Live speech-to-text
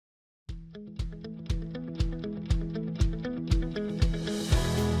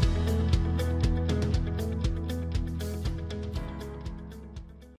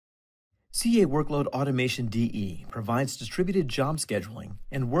CA Workload Automation DE provides distributed job scheduling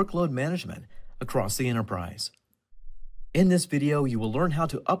and workload management across the enterprise. In this video, you will learn how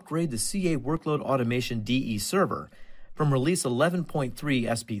to upgrade the CA Workload Automation DE server from release 11.3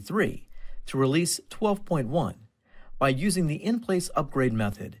 SP3 to release 12.1 by using the in-place upgrade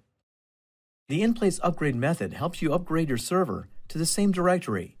method. The in-place upgrade method helps you upgrade your server to the same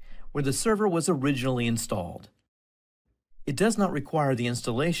directory where the server was originally installed. It does not require the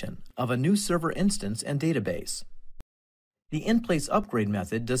installation of a new server instance and database. The in-place upgrade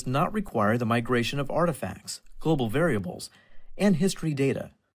method does not require the migration of artifacts, global variables, and history data.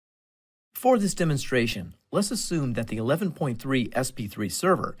 For this demonstration, let's assume that the 11.3 SP3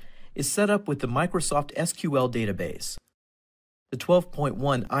 server is set up with the Microsoft SQL database. The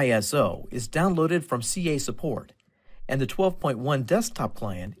 12.1 ISO is downloaded from CA support, and the 12.1 desktop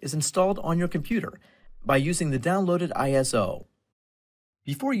client is installed on your computer by using the downloaded ISO.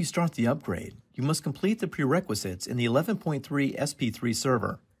 Before you start the upgrade, you must complete the prerequisites in the 11.3 SP3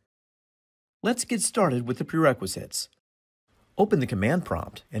 server. Let's get started with the prerequisites. Open the command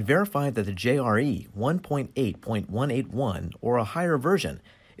prompt and verify that the JRE 1.8.181 or a higher version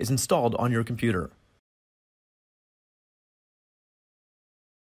is installed on your computer.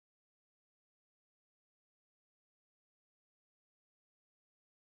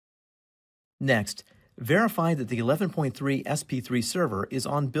 Next, verify that the 11.3 SP3 server is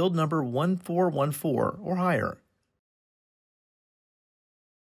on build number 1414 or higher.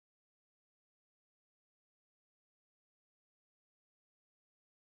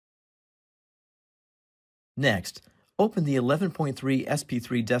 Next, open the 11.3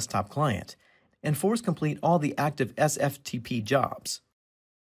 SP3 desktop client and force complete all the active SFTP jobs.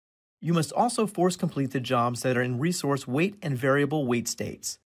 You must also force complete the jobs that are in resource wait and variable wait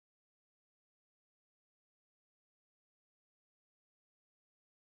states.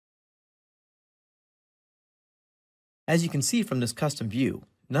 As you can see from this custom view,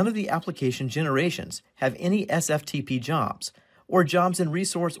 none of the application generations have any SFTP jobs or jobs in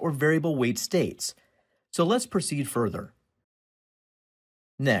resource or variable wait states. So let's proceed further.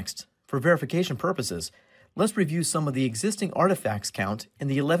 Next, for verification purposes, let's review some of the existing artifacts count in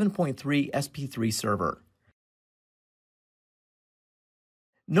the 11.3 SP3 server.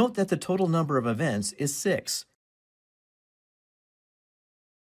 Note that the total number of events is 6.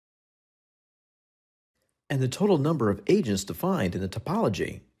 And the total number of agents defined in the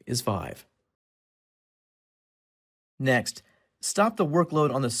topology is 5. Next, stop the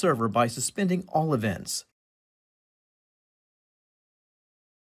workload on the server by suspending all events.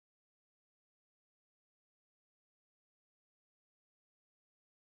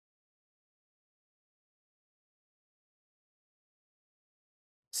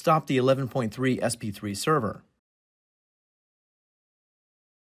 Stop the 11.3 SP3 server.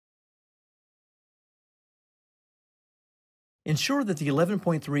 Ensure that the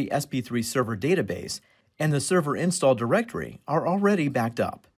 11.3 SP3 server database and the server install directory are already backed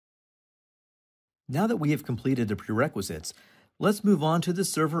up. Now that we have completed the prerequisites, let's move on to the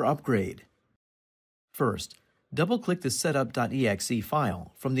server upgrade. First, double-click the setup.exe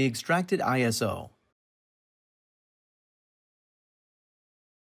file from the extracted ISO.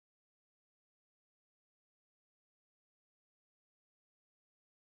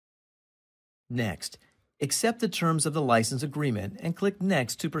 Next, accept the terms of the license agreement and click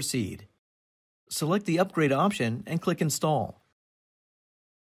Next to proceed. Select the upgrade option and click Install.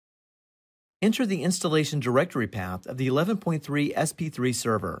 Enter the installation directory path of the 11.3 SP3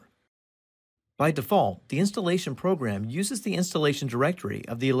 server. By default, the installation program uses the installation directory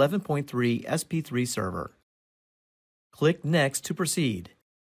of the 11.3 SP3 server. Click Next to proceed.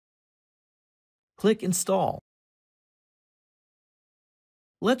 Click Install.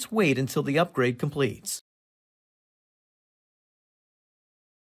 Let's wait until the upgrade completes.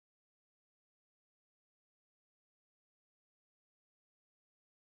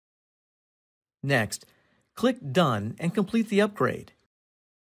 Next, click Done and complete the upgrade.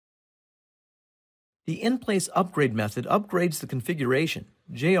 The in-place upgrade method upgrades the configuration,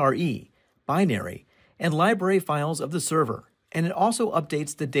 JRE, binary, and library files of the server, and it also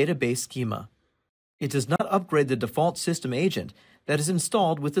updates the database schema. It does not upgrade the default system agent that is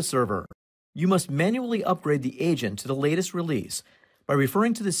installed with the server. You must manually upgrade the agent to the latest release by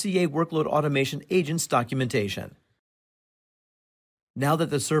referring to the CA Workload Automation agents documentation. Now that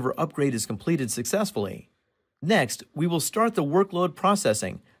the server upgrade is completed successfully, next we will start the workload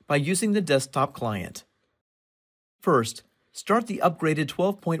processing by using the desktop client. First, start the upgraded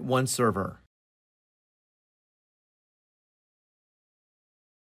 12.1 server.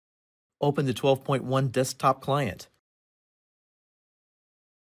 Open the 12.1 desktop client.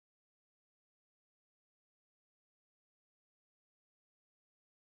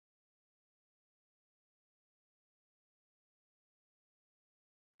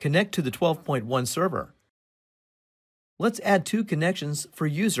 Connect to the 12.1 server. Let's add 2 connections for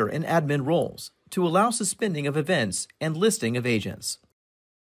user and admin roles to allow suspending of events and listing of agents.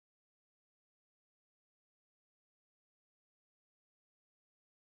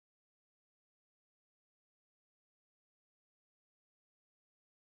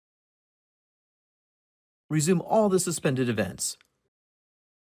 Resume all the suspended events.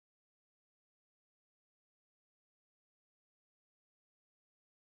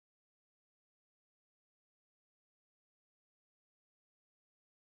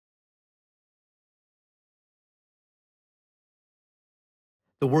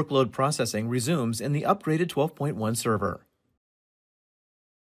 The workload processing resumes in the upgraded 12.1 server.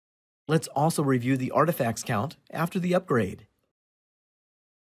 Let's also review the artifacts count after the upgrade.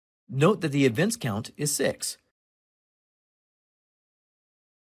 Note that the events count is 6,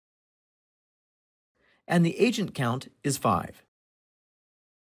 and the agent count is 5.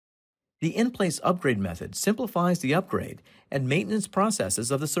 The in-place upgrade method simplifies the upgrade and maintenance processes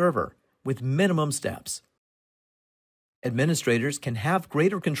of the server with minimum steps. Administrators can have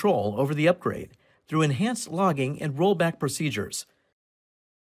greater control over the upgrade through enhanced logging and rollback procedures.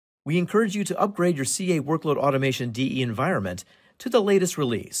 We encourage you to upgrade your CA Workload Automation DE environment to the latest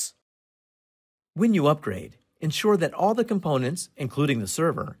release. When you upgrade, ensure that all the components, including the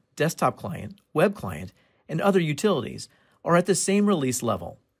server, desktop client, web client, and other utilities, are at the same release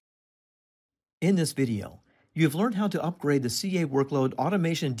level. In this video, you have learned how to upgrade the CA Workload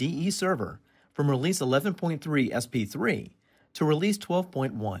Automation DE server from release 11.3 SP3 to release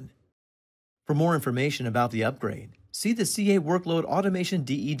 12.1. For more information about the upgrade, see the CA Workload Automation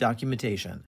DE documentation.